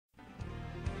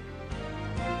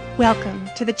Welcome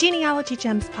to the Genealogy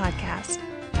Gems podcast,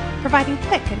 providing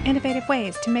quick and innovative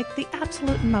ways to make the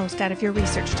absolute most out of your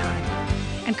research time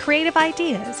and creative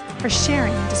ideas for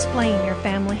sharing and displaying your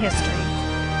family history.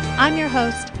 I'm your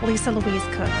host, Louise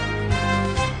Cooke.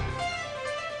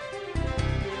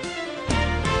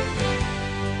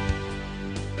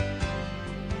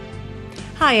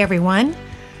 Hi, everyone.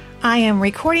 I am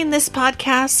recording this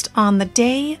podcast on the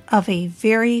day of a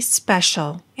very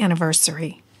special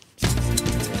anniversary.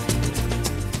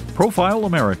 Profile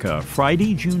America,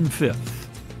 Friday, June 5th.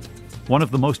 One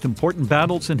of the most important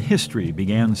battles in history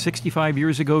began 65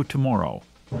 years ago tomorrow,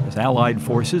 as Allied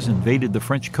forces invaded the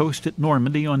French coast at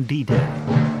Normandy on D-Day.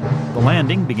 The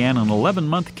landing began an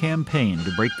 11-month campaign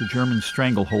to break the German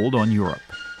stranglehold on Europe.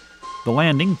 The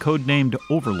landing, codenamed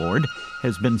Overlord,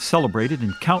 has been celebrated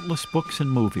in countless books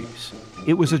and movies.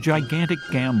 It was a gigantic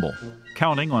gamble,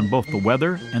 counting on both the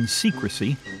weather and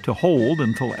secrecy to hold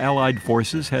until Allied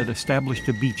forces had established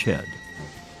a beachhead.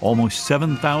 Almost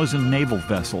 7,000 naval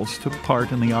vessels took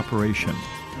part in the operation.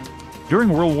 During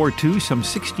World War II, some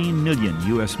 16 million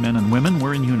U.S. men and women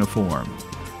were in uniform.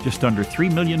 Just under 3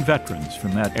 million veterans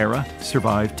from that era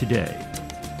survive today.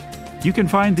 You can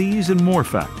find these and more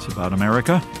facts about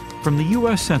America from the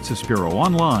U.S. Census Bureau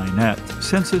online at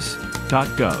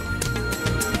census.gov.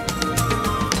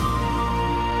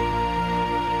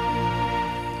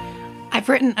 I've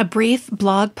written a brief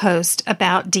blog post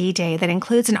about D-Day that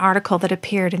includes an article that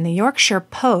appeared in the Yorkshire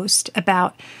Post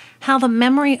about how the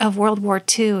memory of World War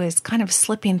II is kind of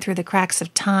slipping through the cracks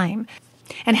of time,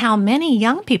 and how many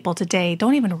young people today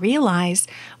don't even realize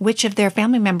which of their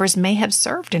family members may have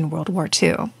served in World War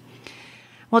II.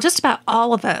 Well, just about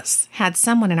all of us had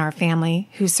someone in our family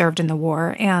who served in the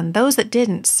war, and those that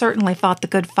didn't certainly fought the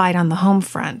good fight on the home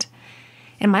front.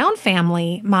 In my own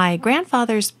family, my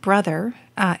grandfather's brother,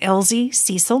 Elzie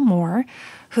Cecil Moore,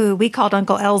 who we called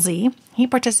Uncle Elzie, he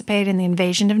participated in the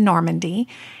invasion of Normandy,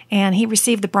 and he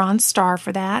received the Bronze Star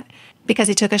for that because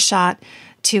he took a shot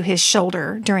to his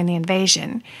shoulder during the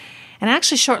invasion. And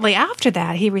actually, shortly after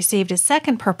that, he received his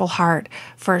second Purple Heart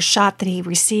for a shot that he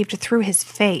received through his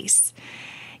face.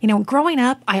 You know, growing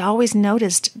up, I always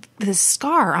noticed this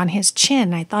scar on his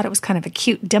chin. I thought it was kind of a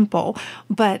cute dimple,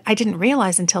 but I didn't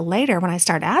realize until later when I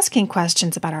started asking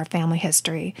questions about our family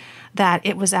history that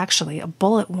it was actually a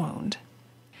bullet wound.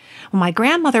 Well, my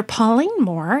grandmother, Pauline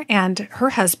Moore, and her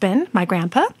husband, my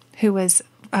grandpa, who was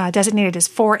designated as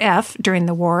 4F during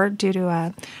the war due to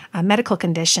a medical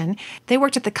condition. They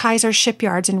worked at the Kaiser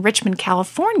shipyards in Richmond,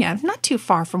 California, not too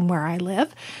far from where I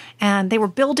live, and they were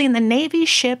building the Navy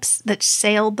ships that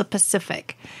sailed the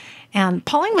Pacific. And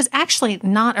Pauline was actually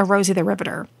not a Rosie the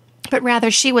Riveter, but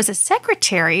rather she was a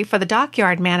secretary for the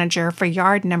dockyard manager for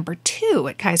yard number 2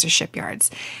 at Kaiser Shipyards.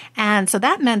 And so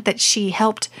that meant that she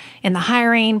helped in the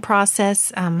hiring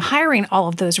process, hiring all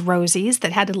of those Rosies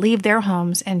that had to leave their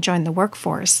homes and join the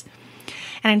workforce.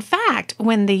 And in fact,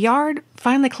 when the yard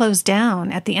finally closed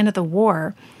down at the end of the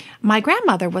war, my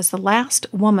grandmother was the last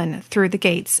woman through the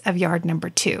gates of yard number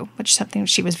 2, which is something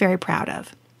she was very proud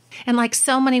of. And like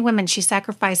so many women, she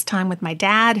sacrificed time with my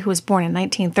dad, who was born in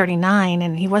 1939,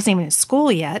 and he wasn't even in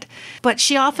school yet. But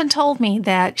she often told me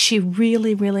that she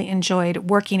really, really enjoyed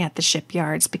working at the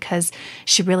shipyards because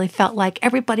she really felt like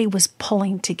everybody was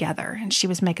pulling together and she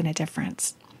was making a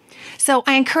difference. So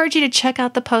I encourage you to check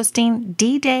out the posting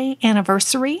D-Day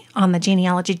Anniversary on the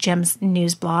Genealogy Gems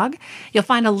news blog. You'll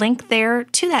find a link there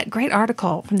to that great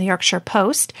article from the Yorkshire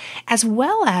Post, as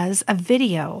well as a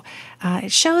video.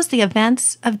 It shows the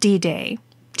events of D-Day.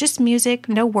 Just music,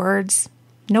 no words.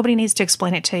 Nobody needs to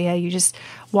explain it to you. You just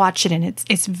watch it, and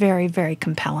it's very, very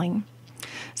compelling.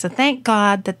 So thank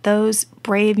God that those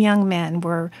brave young men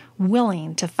were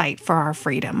willing to fight for our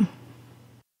freedom.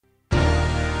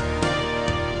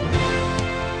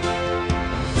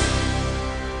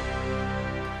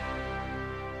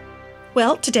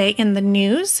 Well, today in the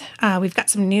news, we've got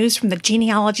some news from the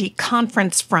Genealogy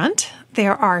Conference front.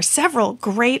 There are several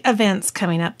great events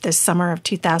coming up this summer of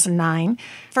 2009.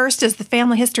 First is the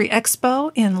Family History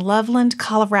Expo in Loveland,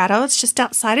 Colorado. It's just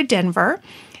outside of Denver.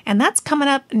 And that's coming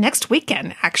up next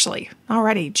weekend, actually,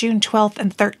 already, June 12th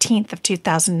and 13th of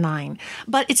 2009.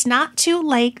 But it's not too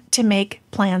late to make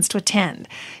plans to attend.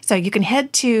 So you can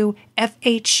head to fhexpos.com,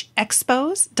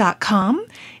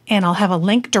 and I'll have a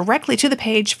link directly to the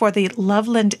page for the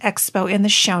Loveland Expo in the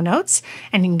show notes,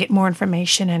 and you can get more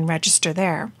information and register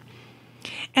there.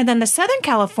 And then the Southern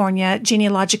California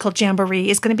Genealogical Jamboree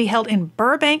is going to be held in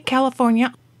Burbank,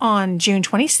 California on June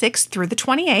 26th through the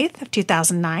 28th of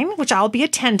 2009, which I'll be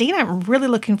attending. I'm really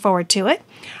looking forward to it.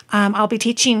 I'll be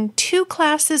teaching 2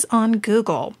 classes on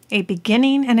Google, a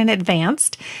beginning and an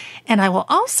advanced, and I will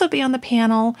also be on the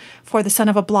panel for the Son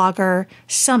of a Blogger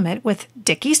Summit with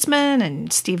Dick Eastman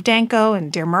and Steve Danko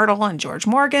and Dear Myrtle and George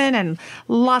Morgan and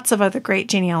lots of other great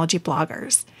genealogy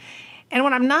bloggers. And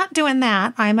when I'm not doing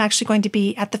that, I'm actually going to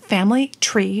be at the Family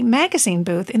Tree magazine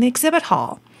booth in the exhibit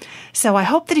hall. So I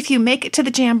hope that if you make it to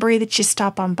the Jamboree that you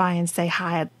stop on by and say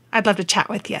hi. I'd love to chat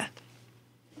with you.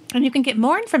 And you can get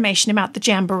more information about the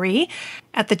Jamboree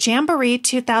at the Jamboree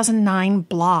 2009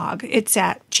 blog. It's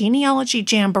at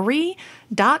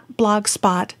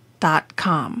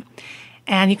genealogyjamboree.blogspot.com.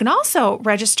 And you can also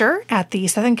register at the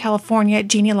Southern California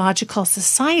Genealogical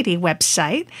Society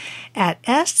website at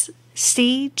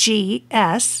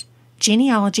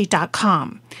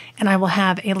scgsgenealogy.com. And I will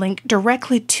have a link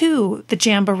directly to the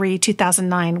Jamboree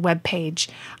 2009 webpage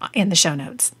in the show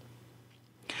notes.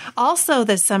 Also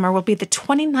this summer will be the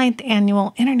 29th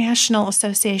Annual International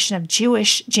Association of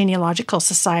Jewish Genealogical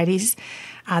Societies.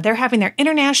 They're having their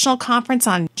international conference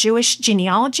on Jewish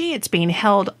genealogy. It's being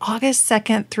held August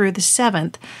 2nd through the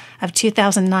 7th of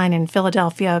 2009 in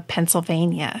Philadelphia,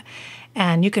 Pennsylvania.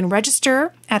 And you can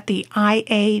register at the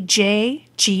IAJGS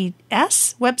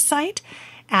website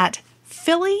at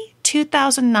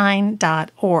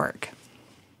philly2009.org.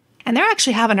 And they're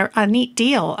actually having a neat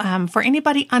deal. For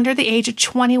anybody under the age of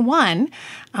 21,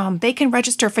 they can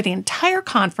register for the entire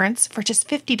conference for just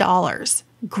 $50.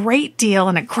 Great deal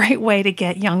and a great way to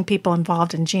get young people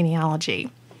involved in genealogy.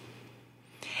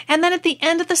 And then at the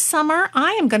end of the summer,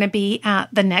 I am going to be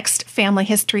at the next Family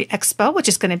History Expo, which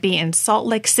is going to be in Salt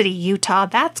Lake City, Utah.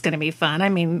 That's going to be fun. I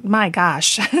mean, my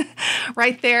gosh,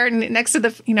 right there next to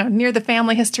the, near the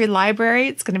Family History Library.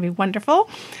 It's going to be wonderful.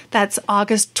 That's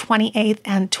August 28th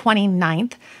and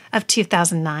 29th of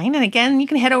 2009. And again, you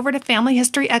can head over to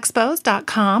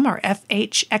familyhistoryexpos.com or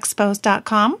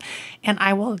fhexpos.com. And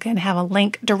I will again have a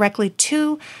link directly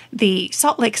to the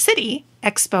Salt Lake City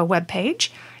Expo webpage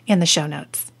in the show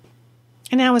notes.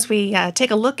 And now as we take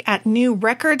a look at new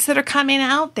records that are coming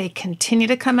out, they continue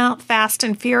to come out fast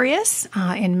and furious.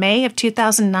 In May of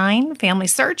 2009, Family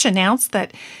Search announced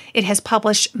that it has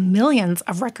published millions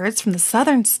of records from the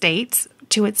southern states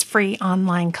to its free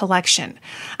online collection.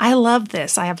 I love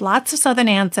this. I have lots of Southern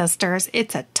ancestors.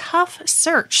 It's a tough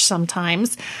search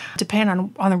sometimes,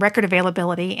 depending on the record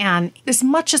availability, and as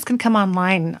much as can come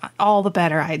online, all the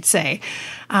better, I'd say.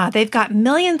 They've got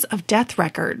millions of death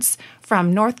records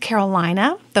from North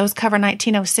Carolina. Those cover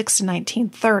 1906 to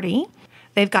 1930.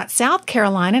 They've got South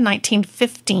Carolina,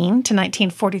 1915 to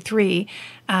 1943,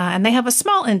 and they have a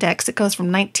small index that goes from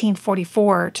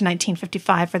 1944 to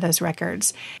 1955 for those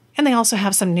records. And they also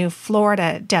have some new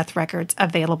Florida death records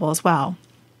available as well.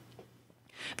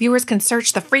 Viewers can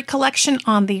search the free collection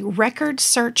on the Record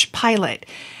Search Pilot.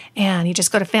 And you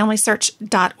just go to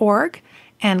familysearch.org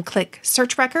and click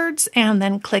Search Records and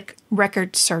then click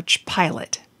Record Search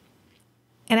Pilot.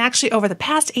 And actually, over the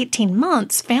past 18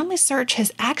 months, Family Search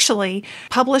has actually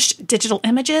published digital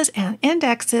images and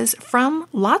indexes from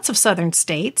lots of southern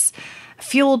states.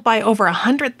 Fueled by over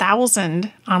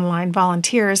 100,000 online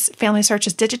volunteers, Family Search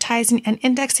is digitizing and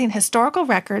indexing historical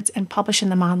records and publishing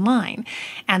them online.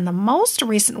 And the most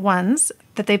recent ones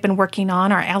that they've been working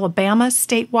on are Alabama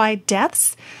statewide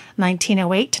deaths,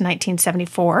 1908 to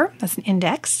 1974. That's an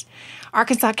index.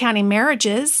 Arkansas County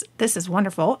marriages, this is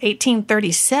wonderful,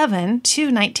 1837 to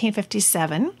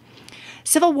 1957.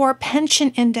 Civil War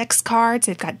pension index cards,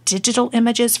 they've got digital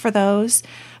images for those.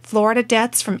 Florida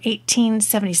deaths from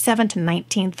 1877 to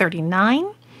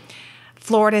 1939.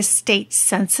 Florida state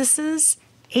censuses,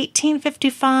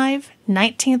 1855,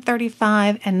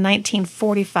 1935, and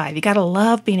 1945. You got to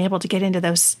love being able to get into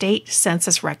those state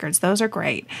census records. Those are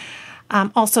great.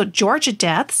 Also, Georgia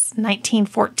deaths,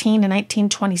 1914 to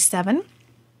 1927.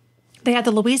 They had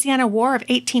the Louisiana War of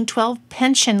 1812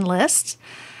 pension list.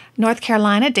 North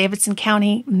Carolina, Davidson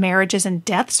County marriages and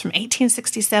deaths from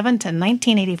 1867 to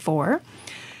 1984.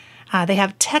 They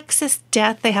have Texas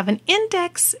death. They have an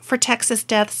index for Texas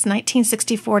deaths,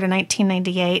 1964 to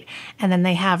 1998. And then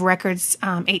they have records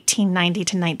 1890 to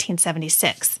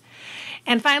 1976.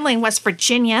 And finally, in West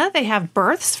Virginia, they have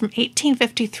births from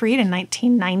 1853 to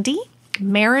 1990.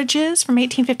 Marriages from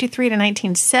 1853 to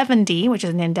 1970, which is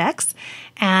an index,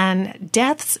 and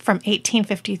deaths from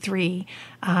 1853,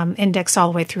 index all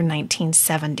the way through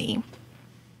 1970.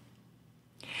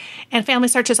 And Family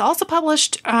Search has also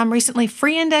published recently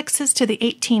free indexes to the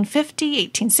 1850,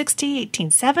 1860,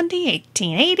 1870,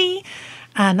 1880,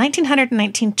 1900 and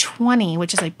 1920,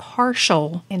 which is a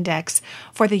partial index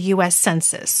for the U.S.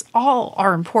 Census. All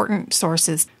are important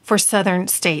sources for Southern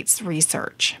states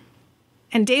research.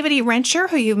 And David E. Rencher,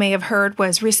 who you may have heard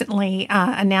was recently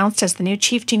announced as the new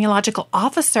Chief Genealogical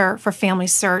Officer for Family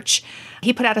Search,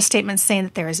 he put out a statement saying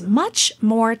that there is much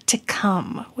more to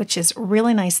come, which is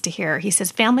really nice to hear. He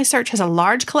says Family Search has a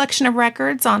large collection of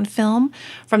records on film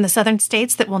from the southern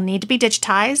states that will need to be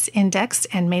digitized, indexed,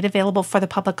 and made available for the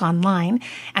public online,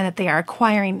 and that they are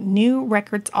acquiring new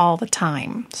records all the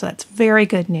time. So that's very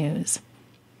good news.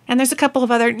 And there's a couple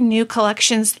of other new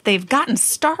collections they've gotten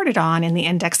started on in the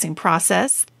indexing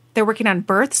process. They're working on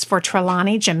births for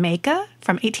Trelawney, Jamaica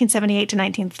from 1878 to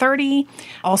 1930.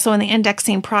 Also in the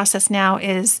indexing process now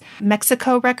is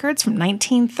Mexico records from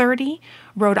 1930,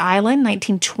 Rhode Island,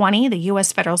 1920, the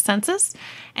U.S. Federal Census,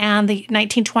 and the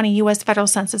 1920 U.S. Federal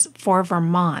Census for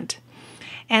Vermont.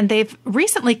 And they've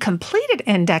recently completed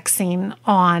indexing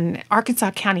on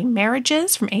Arkansas County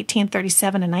marriages from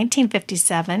 1837 to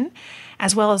 1957,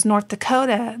 as well as North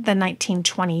Dakota, the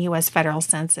 1920 U.S. Federal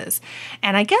Census.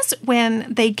 And I guess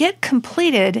when they get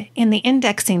completed in the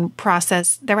indexing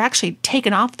process, they're actually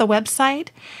taken off the website,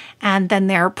 and then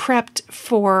they're prepped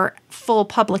for full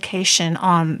publication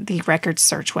on the Records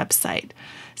Search website.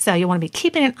 So you want to be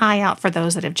keeping an eye out for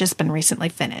those that have just been recently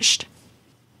finished.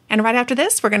 And right after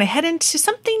this, we're going to head into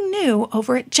something new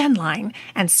over at GenLine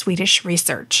and Swedish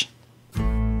Research.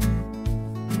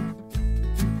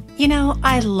 You know,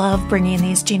 I love bringing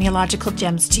these genealogical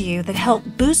gems to you that help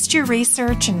boost your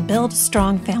research and build a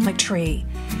strong family tree.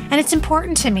 And it's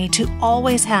important to me to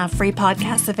always have free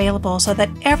podcasts available so that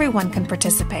everyone can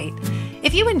participate.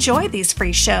 If you enjoy these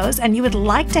free shows and you would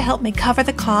like to help me cover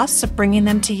the costs of bringing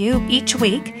them to you each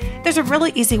week, there's a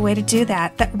really easy way to do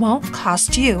that won't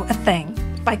cost you a thing.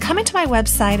 By coming to my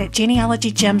website at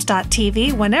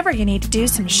genealogygems.tv whenever you need to do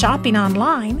some shopping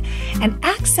online and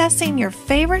accessing your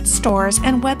favorite stores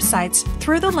and websites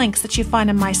through the links that you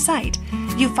find on my site,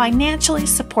 you financially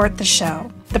support the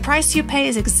show. The price you pay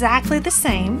is exactly the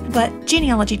same, but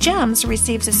Genealogy Gems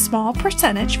receives a small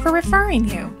percentage for referring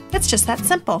you. It's just that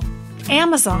simple.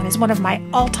 Amazon is one of my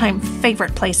all-time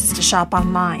favorite places to shop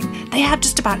online. They have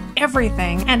just about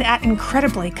everything and at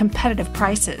incredibly competitive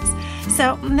prices.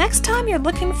 So next time you're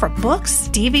looking for books,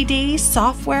 DVDs,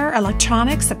 software,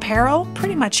 electronics, apparel,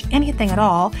 pretty much anything at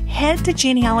all, head to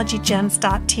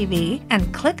genealogygems.tv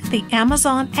and click the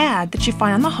Amazon ad that you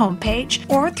find on the homepage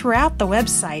or throughout the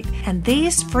website. And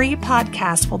these free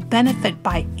podcasts will benefit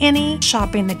by any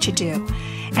shopping that you do.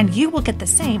 And you will get the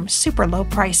same super low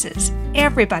prices.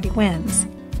 Everybody wins.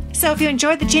 So if you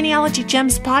enjoyed the Genealogy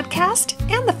Gems podcast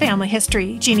and the Family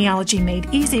History Genealogy Made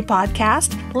Easy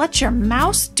podcast, let your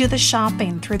mouse do the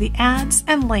shopping through the ads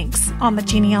and links on the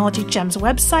Genealogy Gems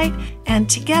website, and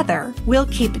together we'll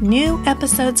keep new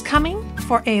episodes coming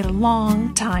for a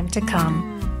long time to come.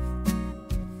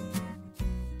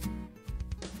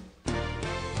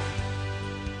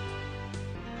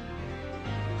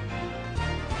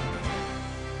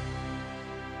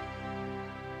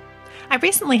 I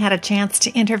recently had a chance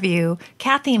to interview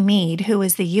Kathy Mead, who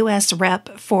is the U.S.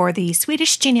 rep for the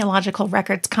Swedish genealogical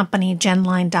records company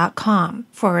GenLine.com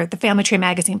for the Family Tree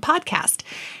Magazine podcast.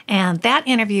 And that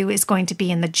interview is going to be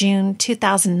in the June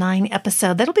 2009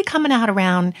 episode. That'll be coming out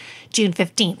around June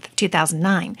 15th,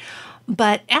 2009.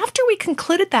 But after we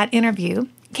concluded that interview,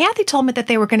 Kathy told me that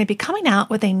they were going to be coming out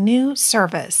with a new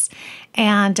service.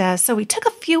 And so we took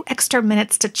a few extra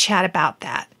minutes to chat about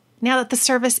that. Now that the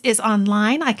service is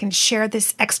online, I can share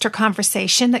this extra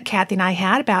conversation that Kathy and I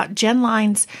had about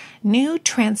GenLine's new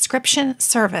transcription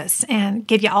service and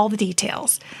give you all the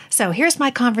details. So here's my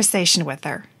conversation with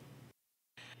her.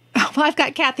 Well, I've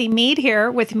got Kathy Mead here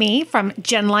with me from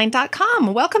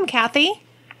GenLine.com. Welcome, Kathy.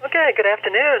 Okay, good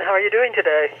afternoon. How are you doing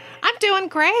today? I'm doing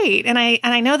great. And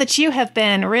I know that you have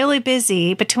been really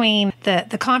busy between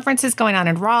the conferences going on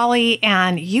in Raleigh,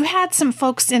 and you had some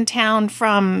folks in town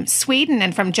from Sweden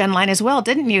and from GenLine as well,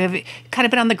 didn't you? Have kind of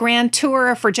been on the grand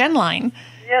tour for GenLine.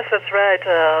 Yes, that's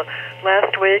right.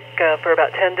 Last week, for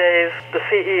about 10 days, the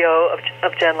CEO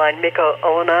of GenLine, Mikko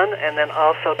Olonen, and then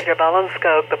also Peter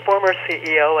Ballenskog, the former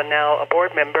CEO and now a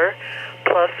board member,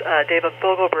 plus David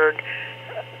Fogelberg,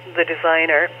 the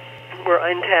designer, were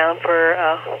in town for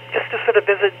just to sort of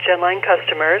visit GenLine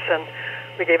customers, and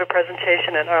we gave a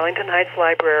presentation at Arlington Heights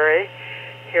Library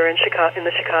here in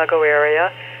the Chicago area.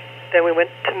 Then we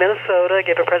went to Minnesota,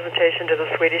 gave a presentation to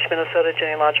the Swedish Minnesota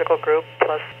Genealogical Group,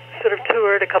 plus sort of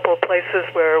toured a couple of places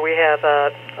where we have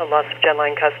lots of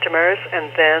GenLine customers,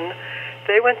 and then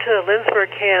they went to Lindsborg,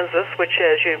 Kansas, which,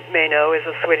 as you may know, is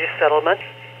a Swedish settlement.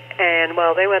 And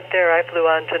while they went there, I flew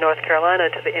on to North Carolina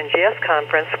to the NGS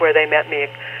conference where they met me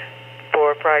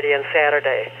for Friday and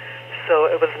Saturday. So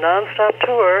it was a nonstop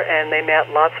tour, and they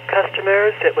met lots of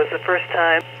customers. It was the first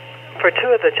time for two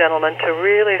of the gentlemen to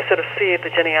really sort of see the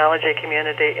genealogy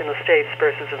community in the States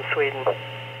versus in Sweden.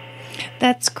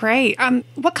 That's great.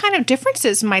 What kind of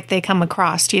differences might they come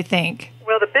across, do you think?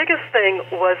 Well, the biggest thing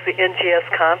was the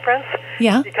NGS conference.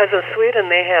 Yeah. Because in Sweden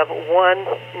they have one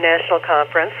national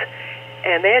conference,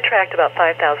 and they attract about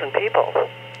 5,000 people.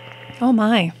 Oh,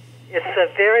 my. It's a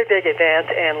very big event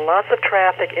and lots of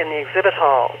traffic in the exhibit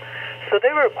hall. So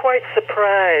they were quite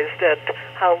surprised at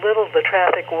how little the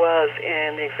traffic was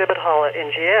in the exhibit hall at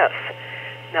NGS.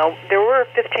 Now, there were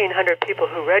 1,500 people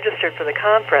who registered for the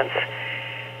conference,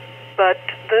 but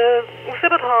the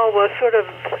exhibit hall was sort of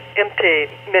empty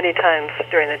many times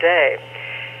during the day.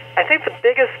 I think the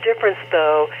biggest difference,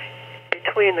 though,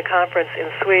 between the conference in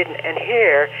Sweden and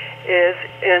here is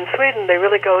in Sweden they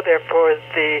really go there for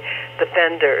the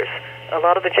vendors. A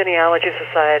lot of the genealogy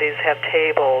societies have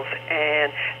tables,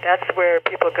 and that's where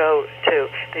people go to.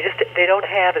 They don't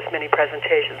have as many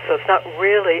presentations, so it's not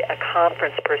really a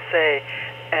conference per se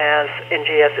as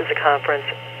NGS is a conference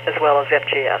as well as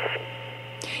FGS.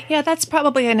 Yeah, that's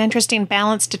probably an interesting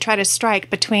balance to try to strike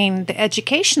between the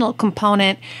educational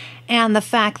component and the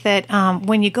fact that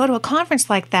when you go to a conference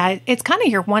like that, it's kind of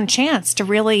your one chance to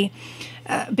really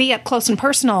be up close and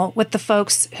personal with the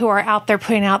folks who are out there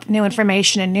putting out new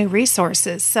information and new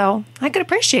resources. So I could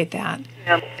appreciate that.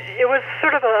 Yeah, it was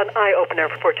sort of an eye-opener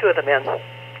for two of the men.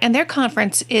 And their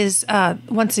conference is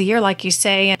once a year, like you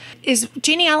say. Is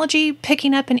genealogy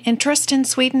picking up an interest in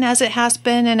Sweden as it has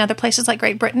been in other places like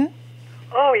Great Britain?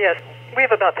 Oh, yes. We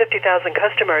have about 50,000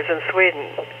 customers in Sweden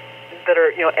that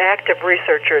are, active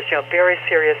researchers, very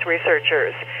serious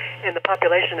researchers, and the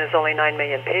population is only 9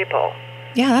 million people.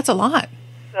 Yeah, that's a lot.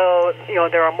 So,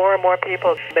 there are more and more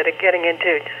people that are getting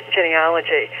into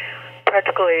genealogy.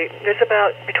 Practically, there's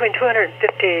about between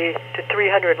 250 to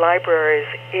 300 libraries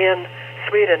in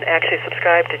Sweden actually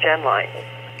subscribe to GenLine.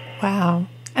 Wow.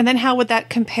 And then how would that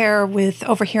compare with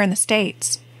over here in the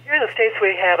States? Here in the States,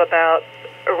 we have about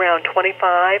around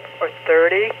 25 or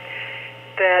 30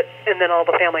 and then all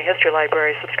the family history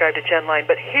libraries subscribe to GenLine.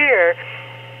 But here,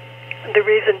 the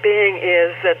reason being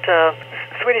is that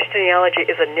Swedish genealogy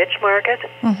is a niche market,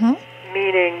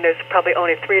 meaning there's probably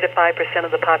only 3 to 5%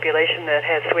 of the population that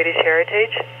has Swedish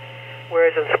heritage,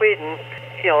 whereas in Sweden,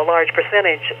 a large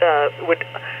percentage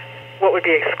what would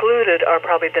be excluded are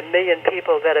probably the million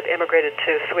people that have immigrated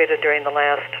to Sweden during the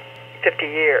last 50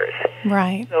 years.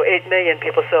 Right. So 8 million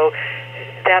people. So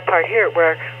that part here,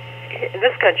 where in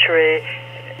this country,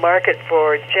 market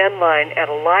for GenLine at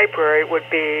a library would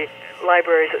be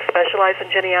libraries that specialize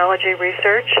in genealogy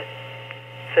research,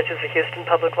 such as the Houston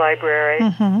Public Library,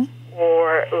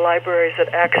 or libraries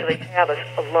that actually have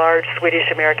a large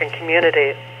Swedish-American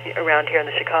community around here in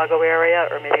the Chicago area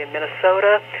or maybe in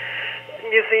Minnesota.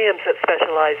 Museums that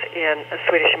specialize in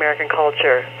Swedish-American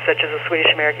culture, such as the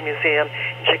Swedish-American Museum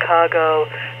in Chicago,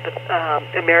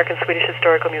 the American Swedish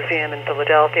Historical Museum in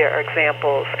Philadelphia are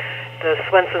examples. The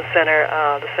Swenson Center,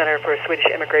 the Center for Swedish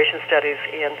Immigration Studies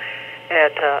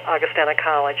at Augustana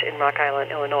College in Rock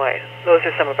Island, Illinois. Those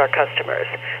are some of our customers.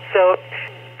 So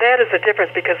that is the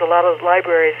difference because a lot of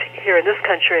libraries here in this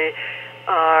country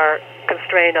are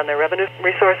constrained on their revenue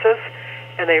resources,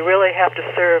 and they really have to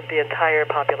serve the entire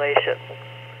population.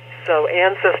 So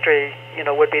Ancestry,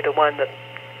 would be the one that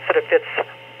sort of fits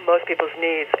most people's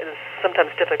needs, and it's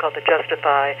sometimes difficult to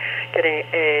justify getting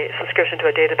a subscription to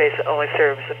a database that only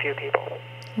serves a few people.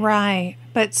 Right.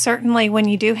 But certainly when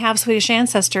you do have Swedish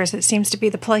ancestors, it seems to be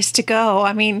the place to go.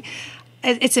 I mean,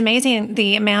 it's amazing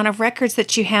the amount of records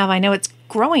that you have. I know it's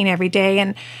growing every day.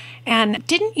 And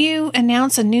didn't you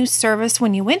announce a new service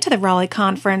when you went to the Raleigh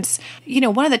conference?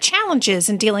 One of the challenges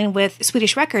in dealing with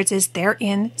Swedish records is they're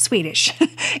in Swedish.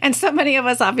 And so many of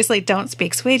us obviously don't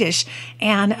speak Swedish.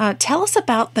 And tell us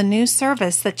about the new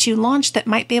service that you launched that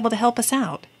might be able to help us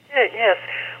out. Yes.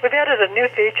 We've added a new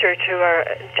feature to our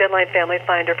GenLine Family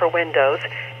Finder for Windows,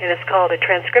 and it's called a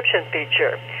transcription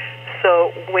feature.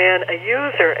 So when a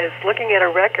user is looking at a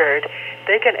record,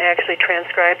 they can actually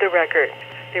transcribe the record.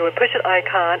 They would push an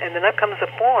icon, and then up comes a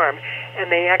form,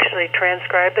 and they actually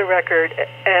transcribe the record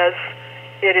as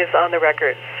it is on the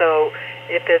record. So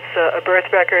if it's a birth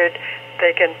record,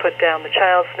 they can put down the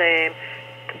child's name,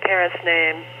 the parent's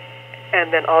name,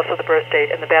 and then also the birth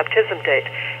date and the baptism date.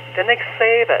 Then they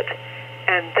save it,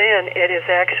 and then it is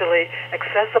actually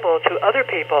accessible to other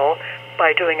people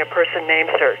by doing a person name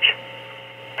search.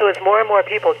 So as more and more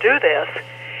people do this,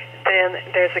 then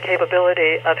there's the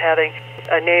capability of having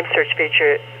a name search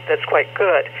feature that's quite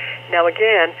good. Now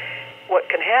again, what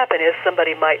can happen is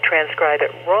somebody might transcribe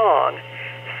it wrong.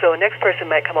 So a next person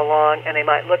might come along and they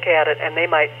might look at it and they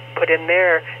might put in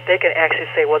there, they can actually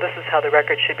say, well, this is how the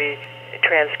record should be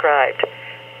transcribed.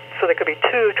 So there could be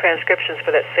two transcriptions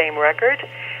for that same record,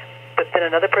 but then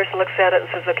another person looks at it and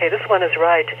says, okay, this one is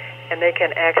right, and they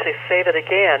can actually save it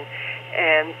again.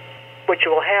 And what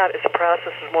you will have is a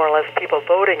process of more or less people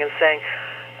voting and saying,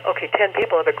 okay, 10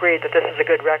 people have agreed that this is a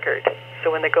good record.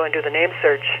 So when they go and do the name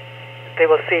search, they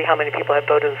will see how many people have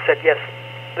voted and said, yes,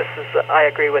 I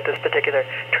agree with this particular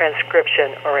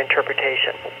transcription or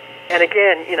interpretation. And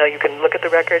again, you can look at the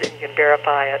record and you can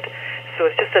verify it. So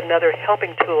it's just another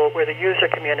helping tool where the user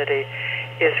community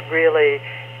is really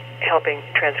helping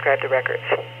transcribe the records.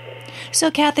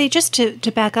 So, Kathy, just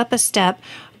to back up a step,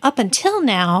 up until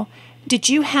now, did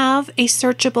you have a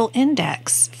searchable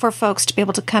index for folks to be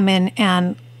able to come in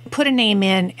and put a name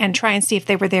in and try and see if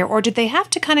they were there? Or did they have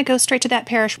to kind of go straight to that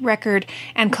parish record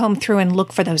and comb through and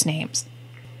look for those names?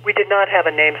 We did not have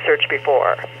a name search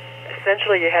before.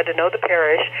 Essentially, you had to know the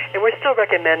parish, and we're still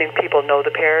recommending people know the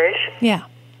parish. Yeah.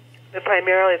 But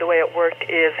primarily, the way it worked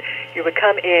is you would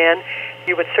come in,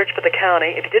 you would search for the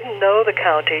county. If you didn't know the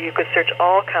county, you could search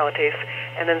all counties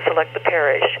and then select the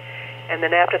parish. And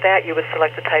then after that, you would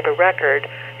select the type of record,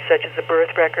 such as a birth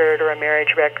record or a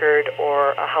marriage record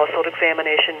or a household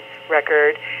examination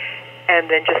record, and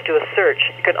then just do a search.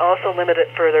 You can also limit it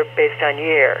further based on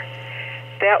year.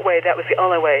 That way, that was the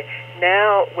only way.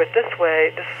 Now, with this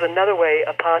way, this is another way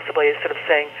of possibly sort of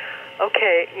saying,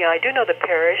 okay, I do know the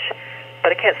parish,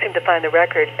 but I can't seem to find the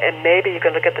record, and maybe you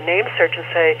can look at the name search and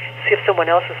see if someone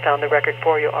else has found the record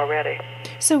for you already.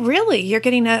 So really, you're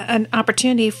getting an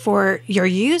opportunity for your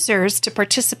users to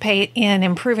participate in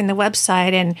improving the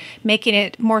website and making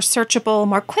it more searchable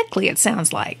more quickly, it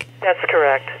sounds like. That's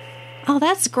correct. Oh,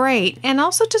 that's great. And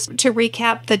also just to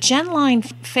recap, the GenLine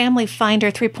Family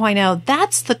Finder 3.0,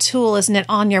 that's the tool, isn't it,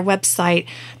 on your website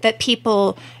that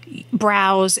people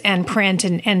browse and print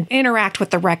and interact with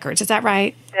the records. Is that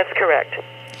right? That's correct.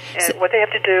 And what they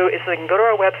have to do is they can go to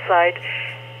our website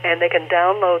and they can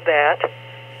download that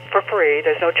for free.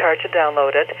 There's no charge to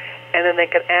download it. And then they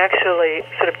can actually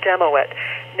sort of demo it.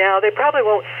 Now, they probably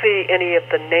won't see any of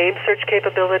the name search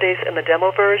capabilities in the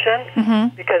demo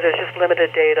version because there's just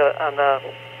limited data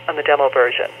on the demo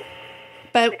version.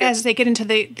 But as they get into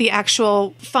the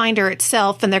actual finder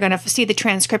itself, and they're going to see the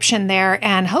transcription there,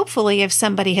 and hopefully if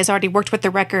somebody has already worked with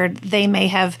the record, they may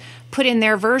have put in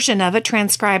their version of it,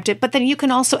 transcribed it, but then you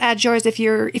can also add yours if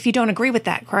you don't agree with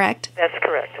that, correct? That's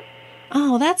correct.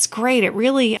 Oh, that's great. It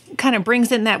really kind of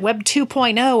brings in that Web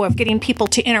 2.0 of getting people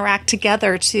to interact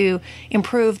together to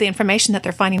improve the information that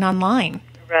they're finding online.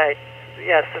 Right.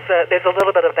 Yes, there's a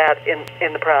little bit of that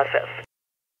in the process.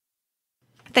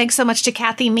 Thanks so much to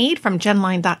Kathy Mead from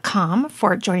GenLine.com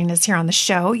for joining us here on the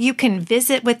show. You can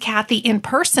visit with Kathy in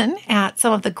person at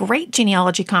some of the great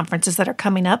genealogy conferences that are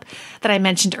coming up that I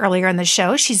mentioned earlier in the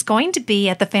show. She's going to be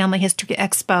at the Family History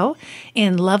Expo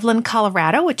in Loveland,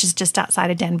 Colorado, which is just outside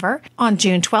of Denver, on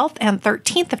June 12th and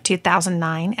 13th of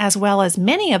 2009, as well as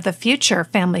many of the future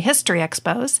Family History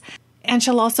Expos. And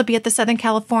she'll also be at the Southern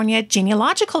California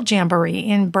Genealogical Jamboree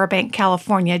in Burbank,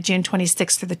 California, June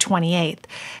 26th through the 28th.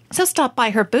 So stop by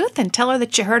her booth and tell her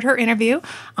that you heard her interview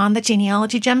on the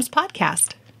Genealogy Gems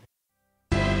podcast.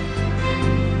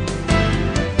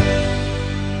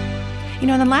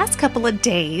 In the last couple of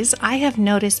days, I have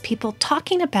noticed people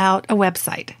talking about a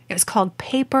website. It was called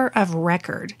Paper of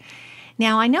Record.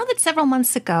 Now, I know that several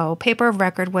months ago, Paper of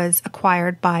Record was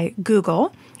acquired by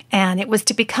Google, and it was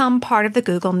to become part of the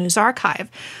Google News Archive.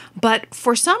 But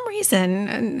for some reason,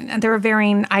 and there are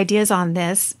varying ideas on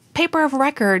this, Paper of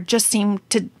Record just seemed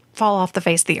to fall off the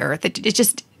face of the earth. It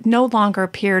just no longer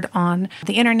appeared on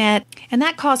the internet, and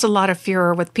that caused a lot of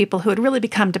furor with people who had really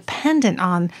become dependent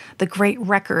on the great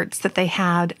records that they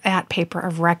had at Paper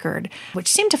of Record, which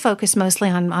seemed to focus mostly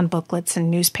on booklets and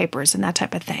newspapers and that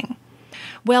type of thing.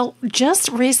 Well, just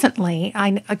recently,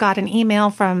 I got an email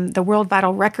from the World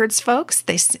Vital Records folks,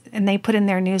 and they put in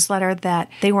their newsletter that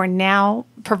they were now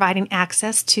providing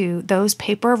access to those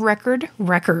Paper of Record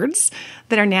records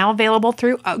that are now available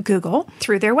through Google,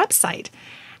 through their website.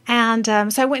 And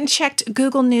so I went and checked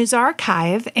Google News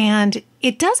Archive, and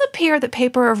it does appear that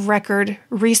Paper of Record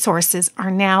resources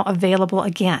are now available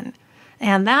again.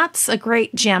 And that's a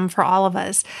great gem for all of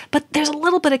us. But there's a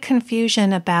little bit of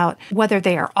confusion about whether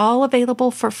they are all available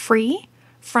for free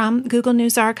from Google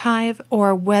News Archive,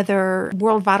 or whether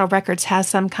World Vital Records has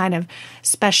some kind of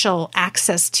special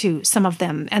access to some of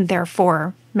them and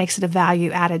therefore makes it a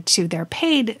value added to their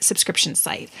paid subscription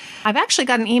site. I've actually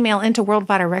got an email into World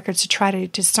Vital Records to try to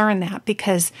discern that,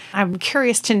 because I'm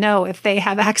curious to know if they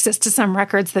have access to some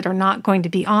records that are not going to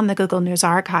be on the Google News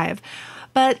Archive.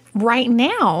 But right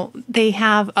now, they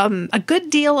have a good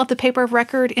deal of the paper of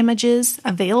record images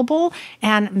available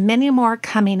and many more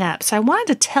coming up. So I wanted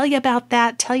to tell you about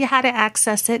that, tell you how to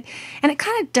access it, and it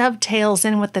kind of dovetails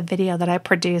in with the video that I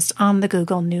produced on the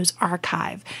Google News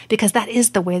Archive, because that is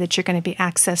the way that you're going to be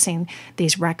accessing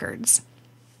these records.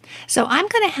 So I'm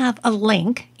going to have a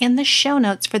link in the show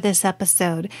notes for this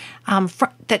episode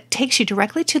that takes you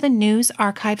directly to the News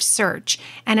Archive search,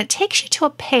 and it takes you to a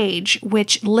page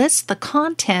which lists the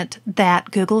content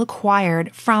that Google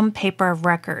acquired from paper of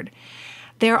record.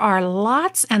 There are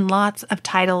lots and lots of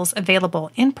titles available.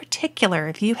 In particular,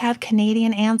 if you have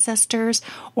Canadian ancestors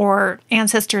or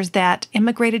ancestors that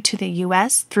immigrated to the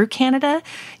U.S. through Canada,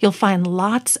 you'll find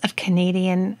lots of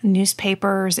Canadian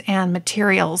newspapers and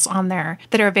materials on there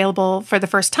that are available for the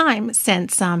first time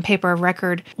since paper of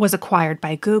record was acquired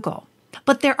by Google.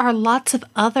 But there are lots of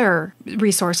other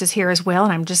resources here as well,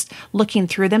 and I'm just looking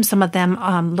through them. Some of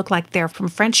them look like they're from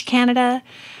French Canada.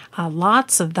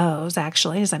 Lots of those,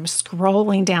 actually, as I'm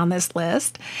scrolling down this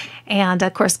list. And,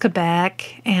 of course,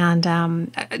 Quebec. And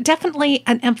definitely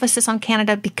an emphasis on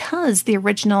Canada, because the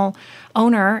original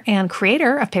owner and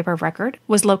creator of paper of record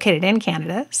was located in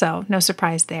Canada, so no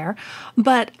surprise there.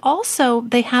 But also,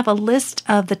 they have a list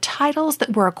of the titles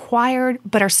that were acquired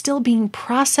but are still being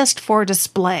processed for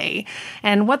display.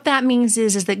 And what that means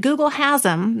is that Google has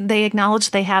them. They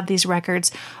acknowledge they have these records,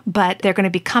 but they're going to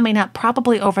be coming up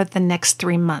probably over the next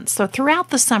 3 months. So throughout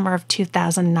the summer of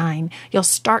 2009, you'll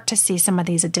start to see some of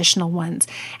these additional ones.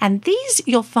 And these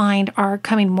you'll find are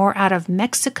coming more out of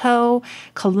Mexico,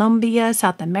 Colombia,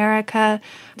 South America,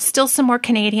 still some more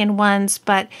Canadian ones,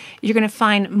 but you're going to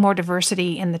find more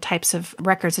diversity in the types of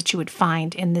records that you would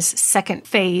find in this second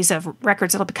phase of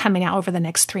records that'll be coming out over the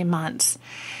next 3 months.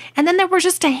 And then there were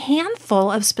just a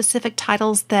handful of specific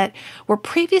titles that were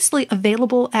previously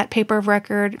available at paper of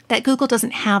record that Google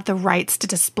doesn't have the rights to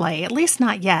display, at least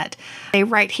not yet. They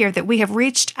write here that we have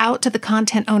reached out to the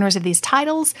content owners of these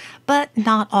titles, but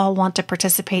not all want to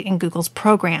participate in Google's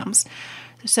programs.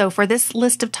 So for this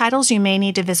list of titles, you may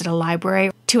need to visit a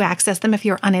library to access them if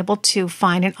you're unable to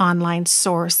find an online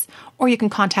source, or you can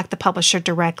contact the publisher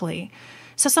directly.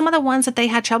 So some of the ones that they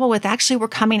had trouble with actually were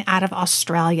coming out of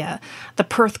Australia. The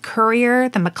Perth Courier,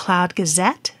 the McLeod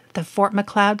Gazette, the Fort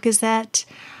McLeod Gazette,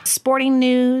 Sporting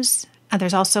News.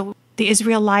 There's also the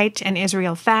Israelite and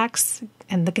Israel Facts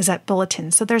and the Gazette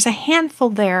Bulletin. So there's a handful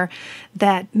there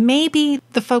that maybe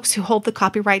the folks who hold the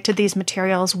copyright to these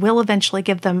materials will eventually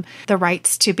give them the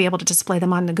rights to be able to display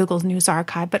them on the Google News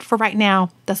Archive. But for right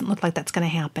now, doesn't look like that's going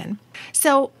to happen.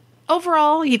 So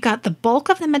overall, you've got the bulk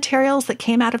of the materials that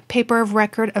came out of paper of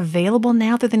record available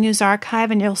now through the News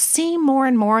Archive, and you'll see more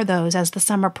and more of those as the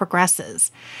summer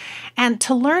progresses. And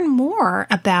to learn more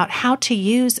about how to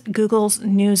use Google's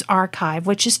News Archive,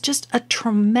 which is just a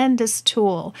tremendous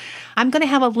tool, I'm going to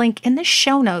have a link in the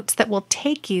show notes that will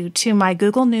take you to my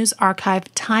Google News Archive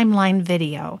timeline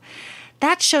video.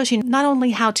 That shows you not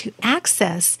only how to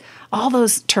access all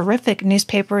those terrific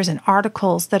newspapers and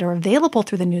articles that are available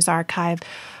through the News Archive,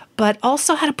 but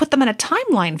also how to put them in a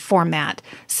timeline format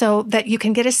so that you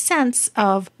can get a sense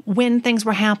of when things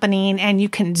were happening, and you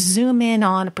can zoom in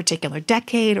on a particular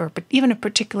decade or even a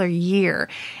particular year.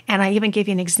 And I even gave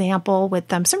you an example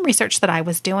with some research that I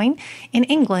was doing in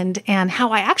England and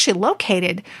how I actually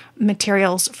located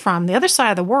materials from the other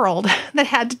side of the world that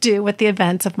had to do with the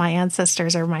events of my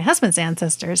ancestors or my husband's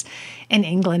ancestors in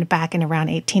England back in around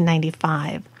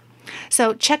 1895.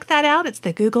 So check that out. It's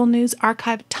the Google News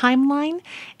Archive timeline,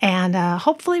 and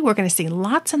hopefully we're going to see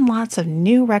lots and lots of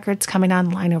new records coming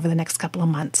online over the next couple of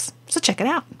months. So check it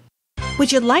out.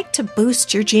 Would you like to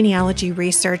boost your genealogy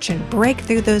research and break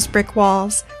through those brick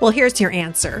walls? Well, here's your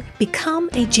answer. Become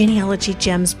a Genealogy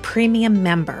Gems premium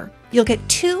member. You'll get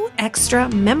 2 extra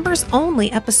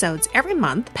members-only episodes every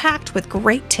month packed with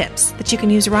great tips that you can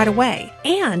use right away,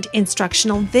 and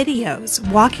instructional videos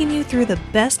walking you through the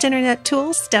best internet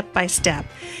tools step by step.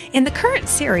 In the current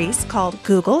series called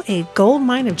Google, a Gold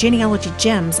Mine of Genealogy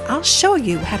Gems, I'll show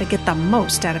you how to get the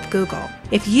most out of Google.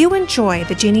 If you enjoy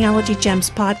the Genealogy Gems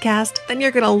podcast, then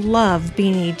you're going to love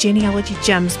being a Genealogy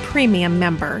Gems premium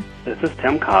member. This is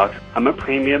Tim Cox. I'm a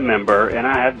premium member, and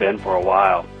I have been for a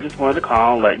while. I just wanted to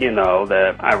call and let you know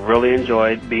that I really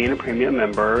enjoyed being a premium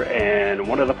member, and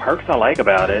one of the perks I like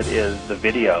about it is the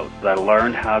videos. I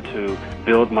learned how to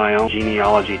build my own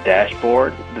genealogy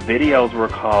dashboard. The videos were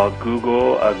called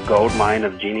Google a Goldmine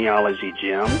of Genealogy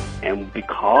Gems, and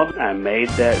because I made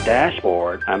that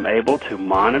dashboard, I'm able to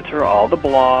monitor all the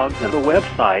blogs and the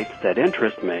websites that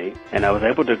interest me, and I was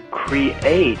able to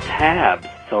create tabs.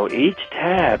 So each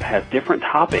tab has different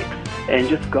topics, and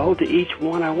just go to each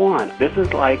one I want. This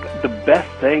is like the best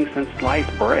thing since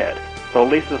sliced bread. So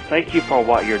Lisa, thank you for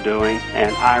what you're doing,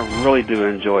 and I really do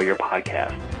enjoy your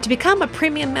podcast. To become a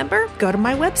premium member, go to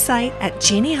my website at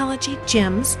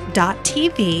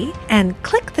genealogygems.tv and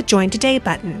click the Join Today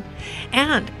button.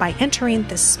 And by entering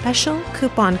the special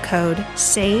coupon code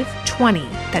SAVE20,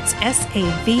 that's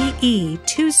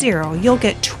SAVE20, you'll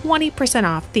get 20%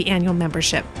 off the annual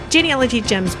membership. Genealogy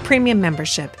Gems Premium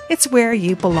Membership. It's where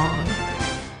you belong.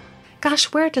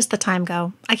 Gosh, where does the time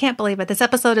go? I can't believe it. This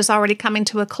episode is already coming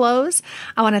to a close.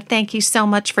 I want to thank you so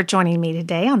much for joining me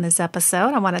today on this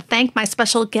episode. I want to thank my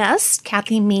special guest,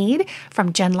 Kathy Mead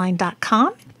from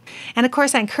genline.com. And of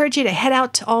course, I encourage you to head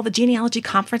out to all the genealogy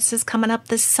conferences coming up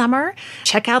this summer.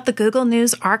 Check out the Google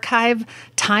News Archive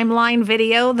timeline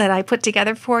video that I put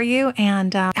together for you,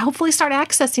 and hopefully start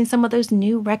accessing some of those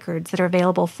new records that are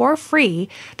available for free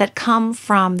that come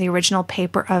from the original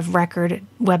paper of record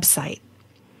website.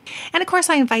 And of course,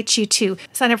 I invite you to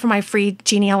sign up for my free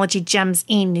Genealogy Gems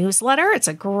e-newsletter. It's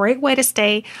a great way to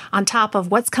stay on top of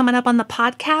what's coming up on the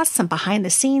podcast, some behind the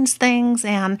scenes things,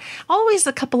 and always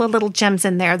a couple of little gems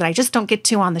in there that I just don't get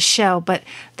to on the show, but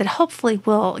that hopefully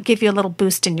will give you a little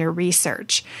boost in your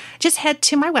research. Just head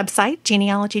to my website,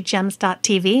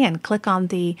 genealogygems.tv, and click on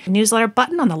the newsletter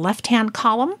button on the left-hand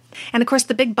column. And of course,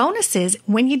 the big bonus is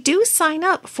when you do sign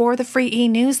up for the free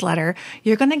e-newsletter,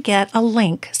 you're going to get a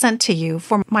link sent to you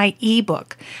for my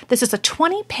ebook. This is a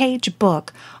 20-page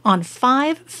book on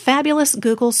 5 fabulous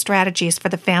Google strategies for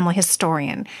the family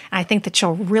historian. And I think that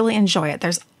you'll really enjoy it.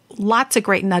 There's lots of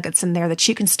great nuggets in there that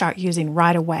you can start using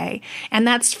right away. And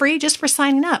that's free just for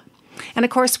signing up. And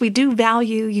of course, we do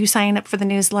value you signing up for the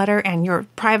newsletter and your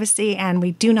privacy, and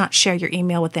we do not share your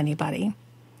email with anybody.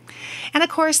 And of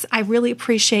course, I really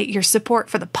appreciate your support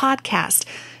for the podcast.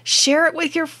 Share it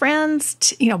with your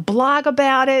friends, blog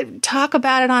about it, talk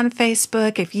about it on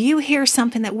Facebook. If you hear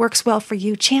something that works well for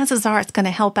you, chances are it's going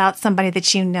to help out somebody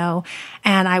that you know.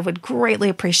 And I would greatly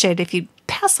appreciate it if you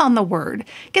pass on the word.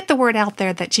 Get the word out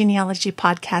there that genealogy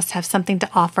podcasts have something to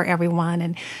offer everyone,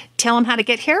 and tell them how to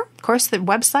get here. Of course, the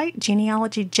website,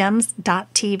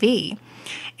 genealogygems.tv.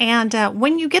 And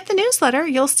when you get the newsletter,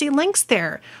 you'll see links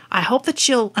there. I hope that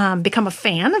you'll become a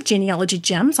fan of Genealogy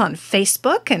Gems on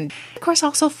Facebook. And, of course,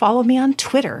 also follow me on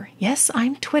Twitter. Yes,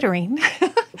 I'm twittering.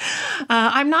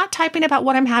 I'm not typing about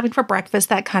what I'm having for breakfast,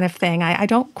 that kind of thing. I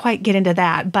don't quite get into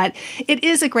that. But it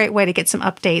is a great way to get some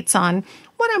updates on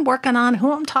what I'm working on,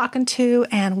 who I'm talking to,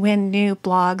 and when new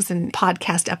blogs and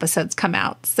podcast episodes come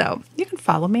out. So you can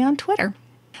follow me on Twitter.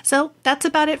 So that's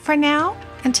about it for now.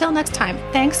 Until next time,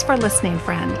 thanks for listening,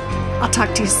 friend. I'll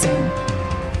talk to you soon.